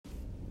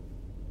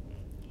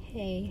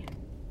Hey,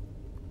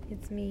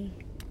 it's me,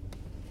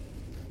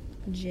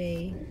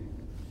 Jay.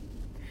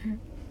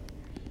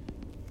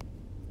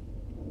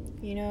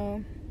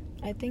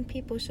 I think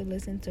people should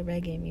listen to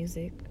reggae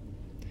music.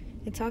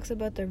 It talks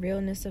about the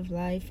realness of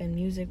life and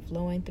music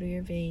flowing through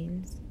your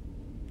veins.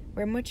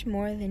 We're much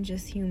more than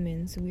just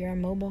humans. We are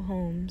mobile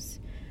homes.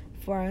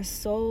 For our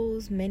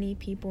souls, many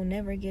people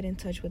never get in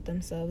touch with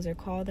themselves or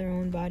call their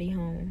own body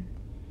home.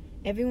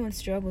 Everyone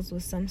struggles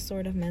with some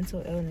sort of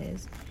mental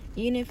illness,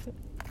 even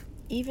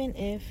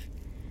if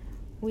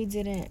we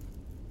didn't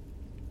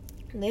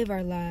live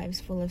our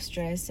lives full of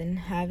stress and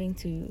having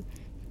to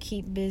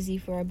keep busy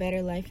for a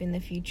better life in the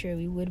future.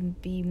 We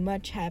would be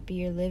much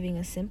happier living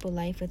a simple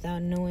life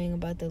without knowing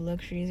about the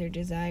luxuries or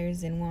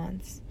desires and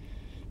wants.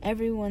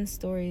 Everyone's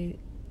stories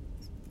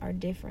are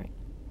different.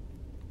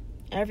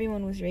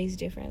 Everyone was raised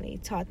differently,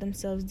 taught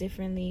themselves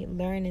differently,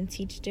 learn and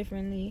teach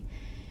differently,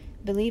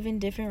 believe in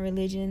different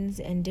religions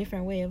and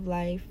different way of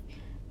life.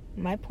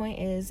 My point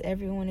is,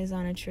 everyone is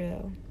on a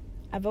trail.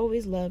 I've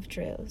always loved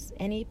trails.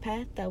 Any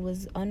path that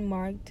was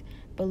unmarked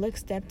but looked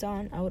stepped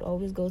on, I would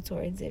always go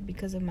towards it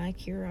because of my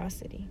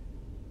curiosity.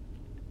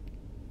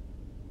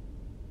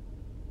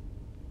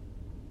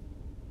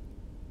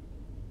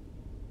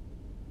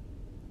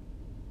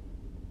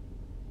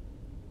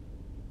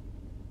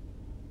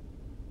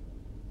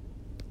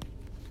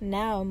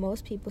 Now,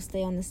 most people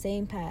stay on the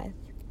same path,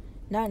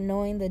 not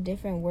knowing the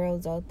different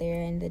worlds out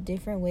there and the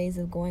different ways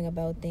of going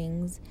about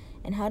things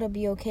and how to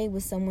be okay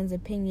with someone's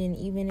opinion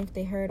even if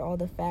they heard all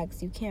the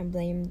facts. You can't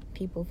blame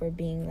people for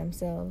being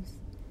themselves.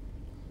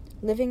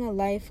 Living a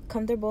life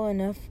comfortable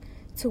enough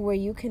to where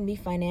you can be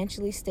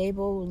financially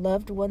stable,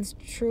 loved ones,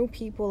 true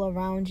people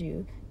around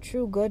you,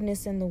 true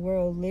goodness in the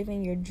world,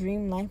 living your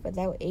dream life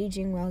without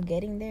aging while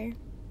getting there.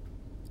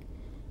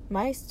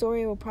 My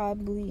story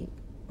probably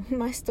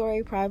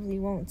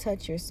won't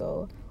touch your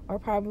soul, or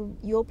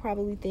you'll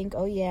probably think,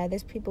 oh yeah,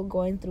 there's people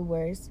going through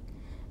worse.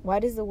 Why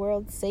does the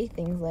world say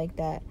things like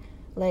that?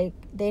 Like,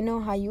 they know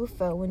how you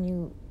felt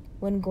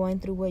when going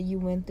through what you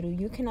went through.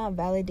 You cannot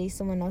validate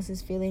someone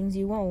else's feelings.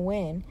 You won't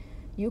win.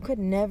 You could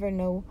never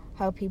know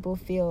how people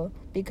feel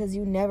because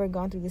you never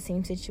gone through the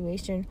same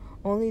situation.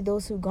 Only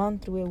those who gone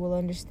through it will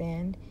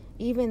understand.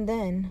 Even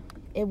then,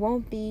 it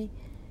won't be.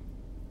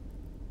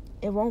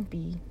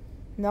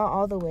 Not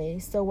all the way.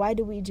 So why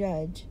do we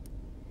judge?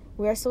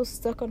 We are so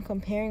stuck on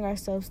comparing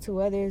ourselves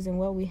to others and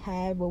what we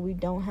have, what we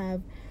don't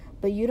have.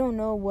 But you don't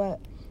know what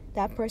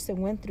that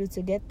person went through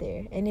to get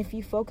there. And if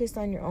you focus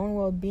on your own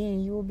well-being,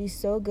 you will be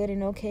so good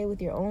and okay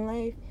with your own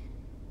life.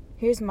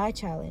 Here's my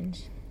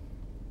challenge.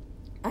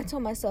 I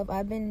told myself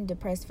I've been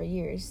depressed for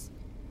years.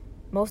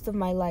 Most of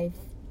my life.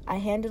 I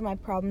handled my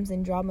problems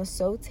and drama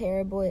so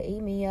terrible it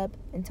ate me up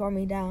and tore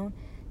me down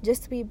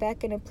just to be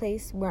back in a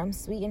place where I'm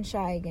sweet and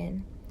shy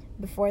again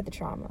before the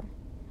trauma.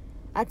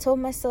 I told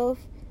myself,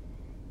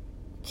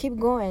 keep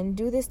going,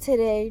 do this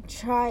today,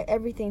 try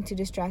everything to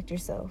distract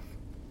yourself.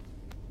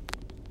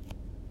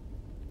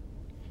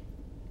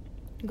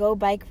 Go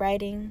bike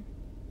riding,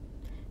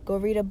 go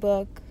read a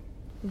book,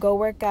 go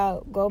work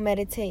out, go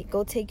meditate,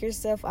 go take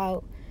yourself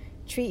out,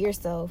 treat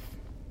yourself.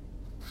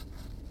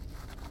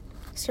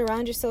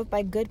 Surround yourself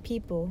by good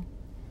people,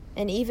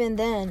 and even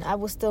then, I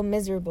was still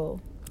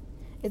miserable.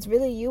 It's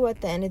really you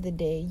at the end of the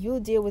day. You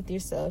deal with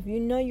yourself. You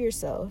know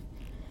yourself.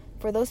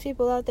 For those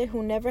people out there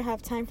who never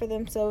have time for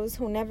themselves,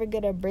 who never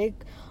get a break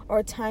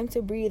or time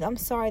to breathe, I'm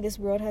sorry this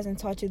world hasn't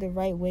taught you the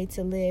right way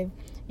to live.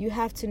 You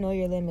have to know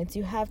your limits.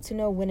 You have to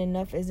know when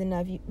enough is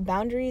enough.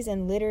 Boundaries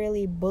and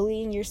literally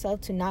bullying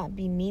yourself to not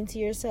be mean to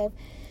yourself.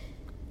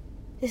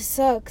 It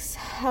sucks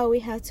how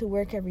we have to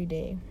work every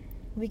day.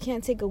 We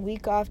can't take a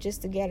week off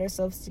just to get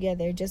ourselves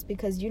together just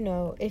because,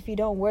 if you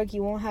don't work,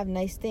 you won't have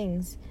nice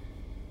things.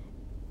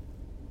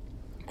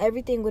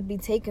 Everything would be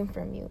taken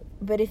from you.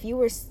 But if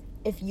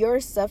you're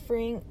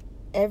suffering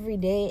every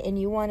day and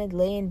you want to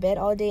lay in bed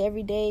all day,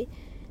 every day,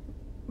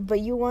 but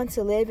you want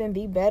to live and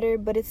be better,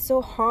 but it's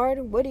so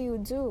hard, what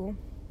do?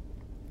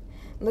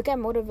 Look at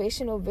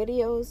motivational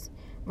videos.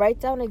 Write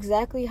down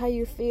exactly how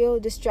you feel.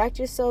 Distract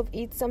yourself.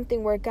 Eat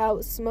something, work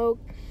out, smoke.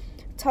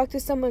 Talk to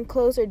someone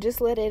close or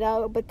just let it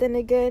out. But then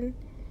again,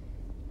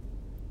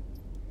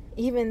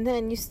 even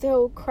then, you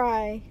still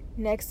cry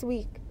next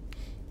week.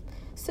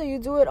 So you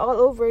do it all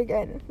over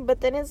again.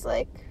 But then it's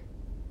like,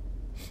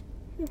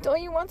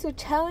 don't you want to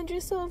challenge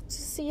yourself to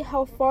see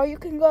how far you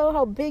can go,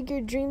 how big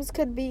your dreams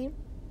could be,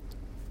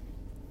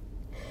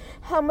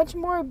 how much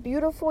more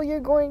beautiful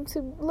you're going to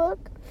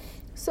look,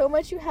 so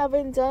much you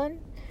haven't done?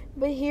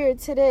 But here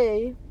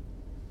today,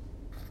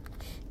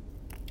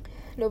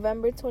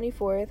 November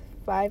 24th,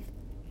 5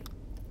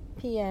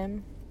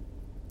 p.m.,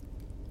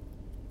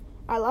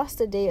 I lost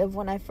the date of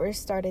when I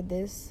first started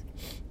this.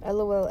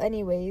 LOL.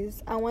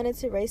 Anyways, I wanted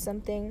to write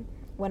something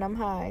when I'm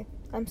high.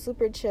 I'm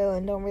super chill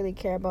and don't really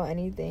care about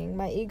anything.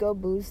 My ego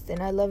boosts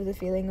and I love the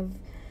feeling of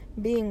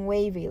being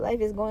wavy.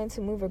 Life is going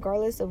to move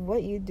regardless of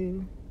what you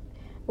do.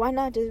 Why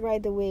not just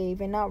ride the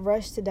wave and not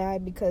rush to die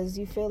because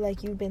you feel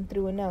like you've been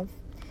through enough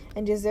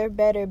and deserve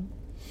better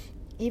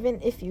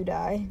even if you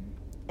die?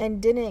 and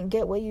didn't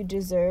get what you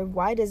deserve,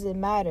 why does it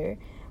matter?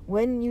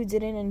 When you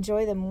didn't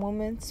enjoy the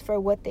moments for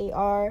what they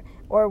are,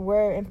 or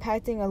were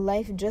impacting a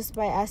life just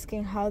by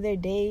asking how their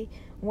day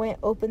went,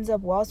 opens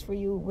up walls for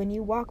you. When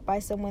you walk by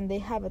someone, they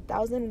have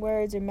 1,000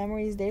 words or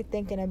memories they're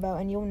thinking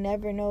about, and you'll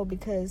never know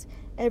because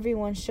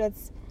everyone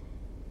shuts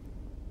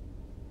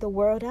the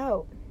world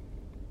out.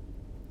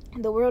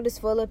 The world is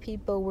full of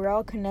people. We're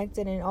all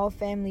connected and all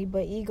family,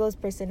 but egos,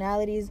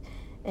 personalities,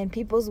 and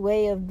people's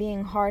way of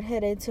being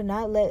hard-headed to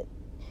not let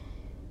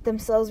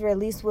themselves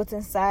release what's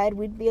inside,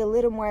 we'd be a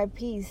little more at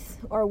peace.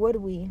 Or would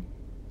we?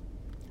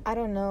 I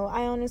don't know.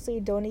 I honestly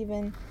don't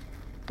even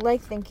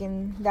like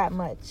thinking that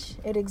much.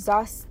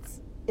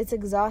 It's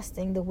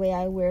exhausting the way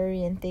I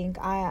worry and think.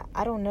 I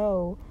don't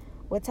know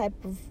what type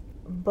of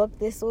book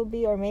this will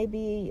be, or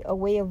maybe a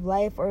way of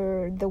life,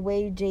 or the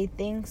way Jay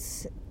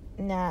thinks.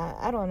 Nah,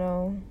 I don't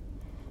know.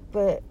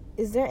 But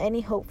is there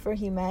any hope for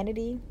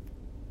humanity?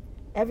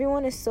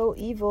 Everyone is so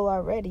evil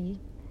already.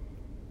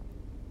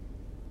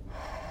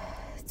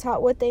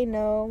 Taught what they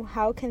know,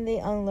 how can they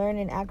unlearn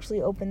and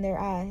actually open their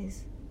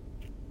eyes?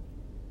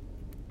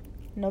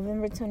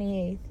 November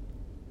 28th.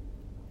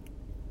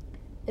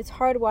 It's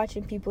hard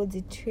watching people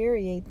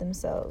deteriorate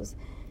themselves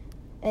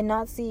and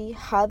not see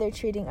how they're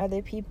treating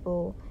other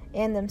people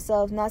and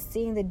themselves, not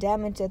seeing the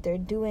damage that they're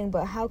doing.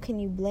 But how can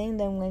you blame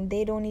them when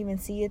they don't even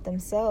see it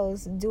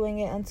themselves, doing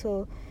it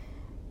until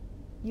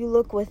you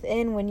look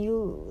within? When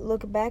you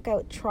look back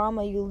at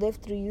trauma you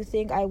lived through, you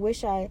think, I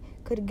wish I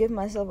could give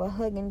myself a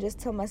hug and just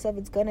tell myself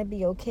it's gonna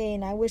be okay.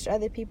 And I wish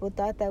other people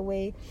thought that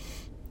way,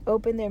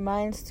 open their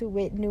minds to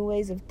new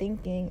ways of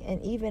thinking,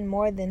 and even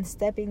more than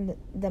stepping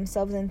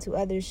themselves into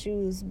others'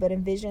 shoes, but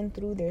envision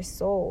through their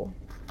soul.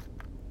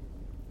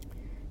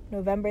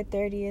 November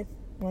 30th,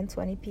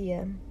 1:20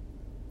 p.m.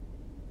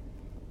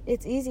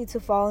 It's easy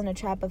to fall in a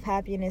trap of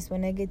happiness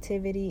when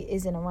negativity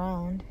isn't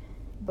around.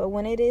 But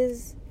when it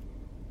is,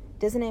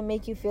 doesn't it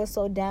make you feel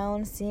so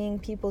down, seeing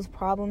people's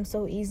problems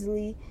so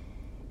easily,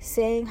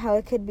 saying how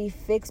it could be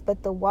fixed,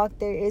 but the walk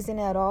there isn't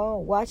at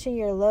all, watching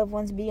your loved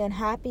ones be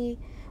unhappy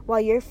while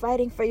you're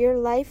fighting for your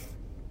life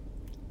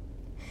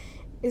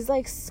is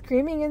like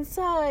screaming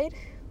inside.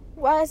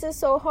 Why is it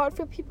so hard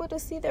for people to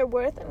see their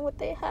worth and what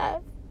they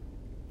have?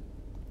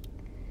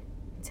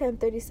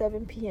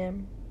 10:37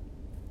 p.m.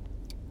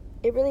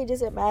 It really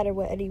doesn't matter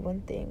what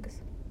anyone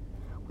thinks.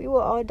 We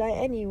will all die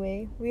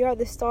anyway. We are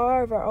the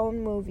star of our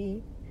own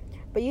movie.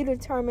 But you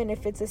determine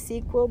if it's a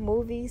sequel,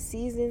 movie,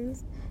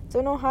 seasons.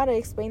 Don't know how to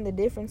explain the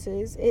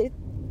differences.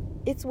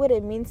 It's what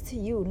it means to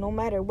you, no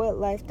matter what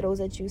life throws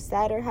at you,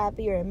 sad or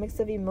happy or a mix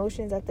of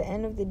emotions. At the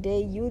end of the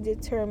day, you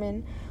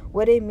determine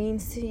what it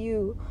means to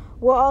you,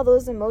 what all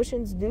those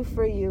emotions do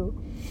for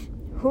you,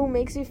 who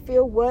makes you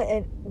feel what,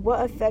 and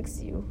what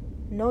affects you.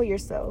 Know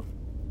yourself.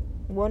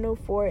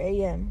 1:04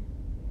 a.m.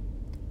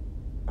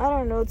 I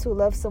don't know to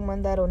love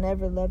someone that'll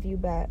never love you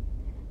back.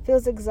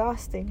 Feels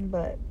exhausting,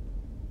 but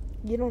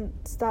you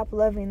don't stop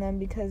loving them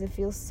because it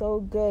feels so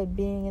good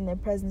being in their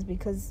presence,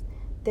 because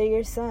they're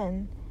your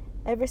son.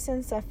 Ever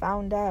since I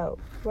found out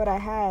what I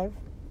have,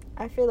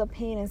 I feel a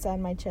pain inside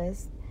my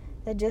chest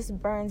that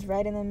just burns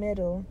right in the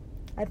middle.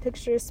 I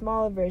picture a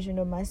smaller version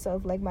of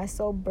myself, like my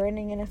soul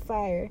burning in a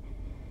fire.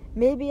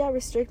 Maybe I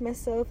restrict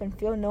myself and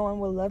feel no one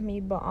will love me,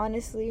 but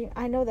honestly,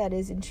 I know that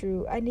isn't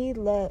true. I need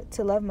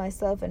to love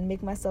myself and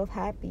make myself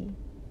happy.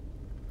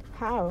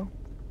 How?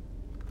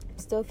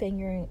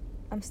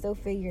 I'm still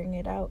figuring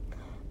it out,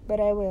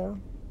 but I will.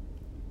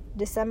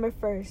 December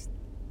 1st.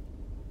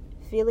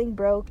 Feeling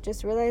broke,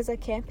 just realized I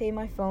can't pay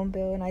my phone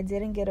bill and I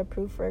didn't get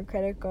approved for a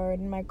credit card,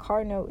 and my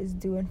car note is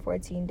due in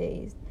 14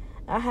 days.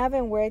 I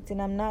haven't worked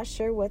and I'm not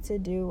sure what to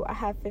do. I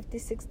have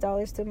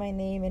 $56 to my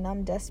name and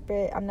I'm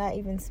desperate. I'm not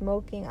even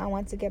smoking. I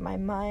want to get my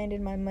mind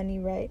and my money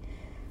right.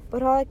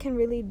 But all I can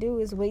really do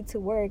is wait to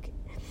work,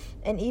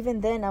 and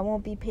even then I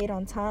won't be paid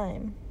on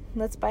time.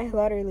 Let's buy a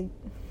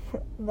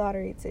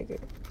lottery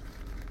ticket.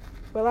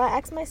 Well, I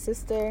asked my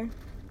sister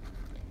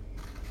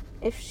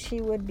if she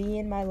would be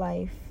in my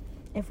life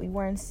if we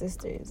weren't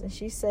sisters, and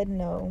she said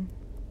no.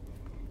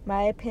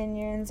 My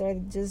opinions are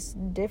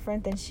just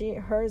different than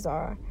hers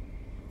are,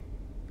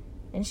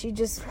 and she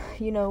just,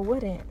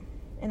 wouldn't.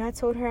 And I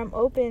told her I'm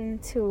open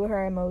to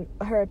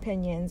her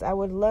opinions. I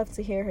would love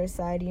to hear her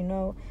side.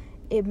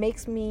 It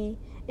makes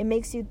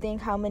you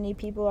think how many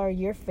people are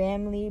your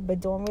family but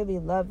don't really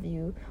love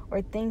you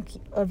or think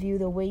of you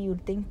the way you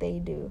think they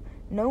do.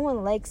 No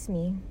one likes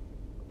me.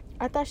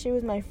 I thought she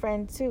was my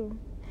friend too.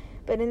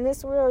 But in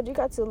this world, you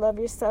got to love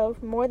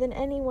yourself more than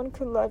anyone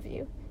could love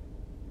you.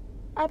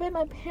 I bet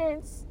my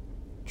parents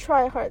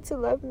try hard to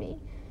love me,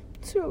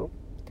 too.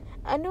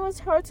 I know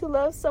it's hard to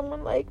love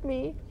someone like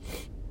me.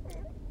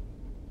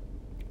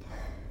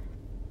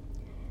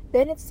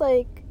 Then it's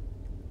like,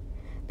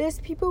 there's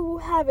people who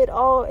have it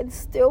all and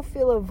still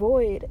feel a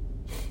void.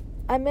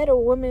 I met a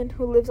woman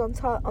who lives on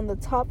the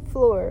top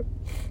floor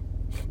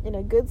in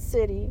a good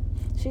city.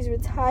 She's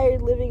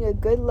retired, living a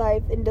good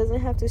life, and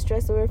doesn't have to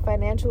stress over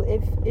financial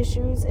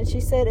issues. And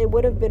she said it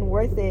would have been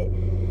worth it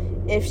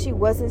if she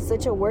wasn't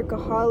such a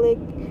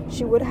workaholic.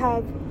 She would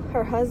have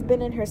her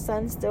husband and her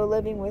son still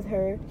living with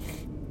her.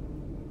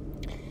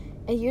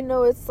 And you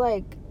know, it's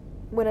like,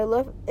 when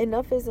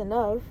enough is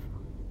enough,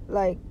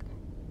 like,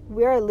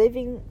 we are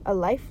living a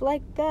life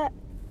like that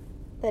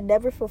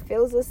never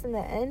fulfills us in the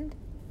end.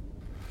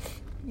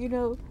 You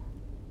know,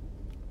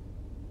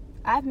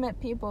 I've met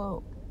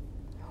people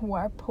who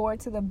are poor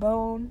to the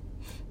bone,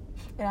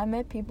 and I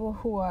met people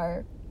who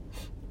are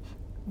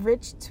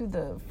rich to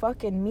the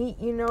fucking meat,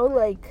 you know,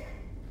 like,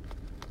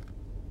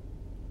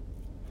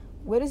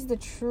 what is the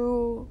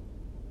true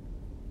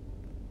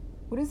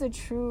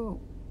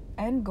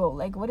end goal?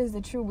 Like, what is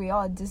the true, we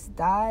all just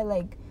die?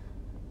 Like,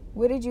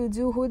 what did you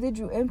do? Who did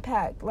you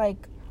impact?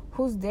 Like,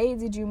 whose day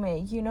did you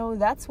make? You know,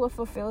 that's what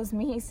fulfills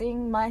me.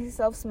 Seeing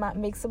myself smile,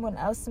 make someone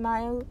else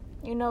smile.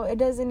 You know, it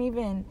doesn't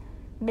even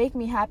make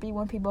me happy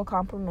when people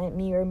compliment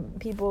me or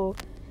people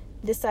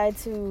decide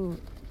to,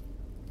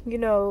 you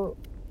know,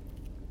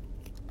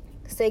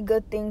 say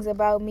good things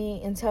about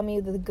me and tell me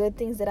the good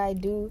things that I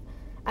do.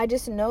 I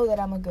just know that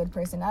I'm a good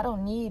person. I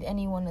don't need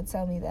anyone to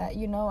tell me that,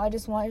 you know. I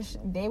just wish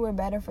they were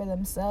better for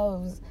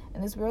themselves.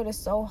 And this world is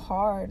so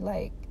hard,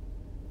 like,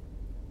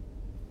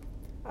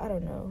 I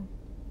don't know.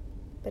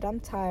 But I'm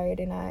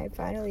tired, and I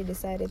finally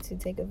decided to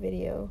take a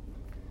video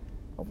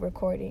of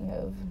recording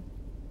of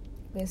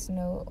this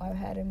note I've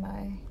had in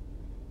my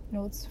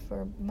notes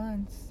for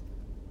months.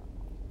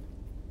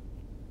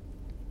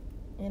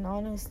 And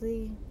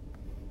honestly,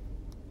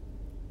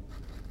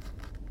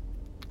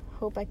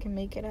 hope I can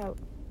make it out.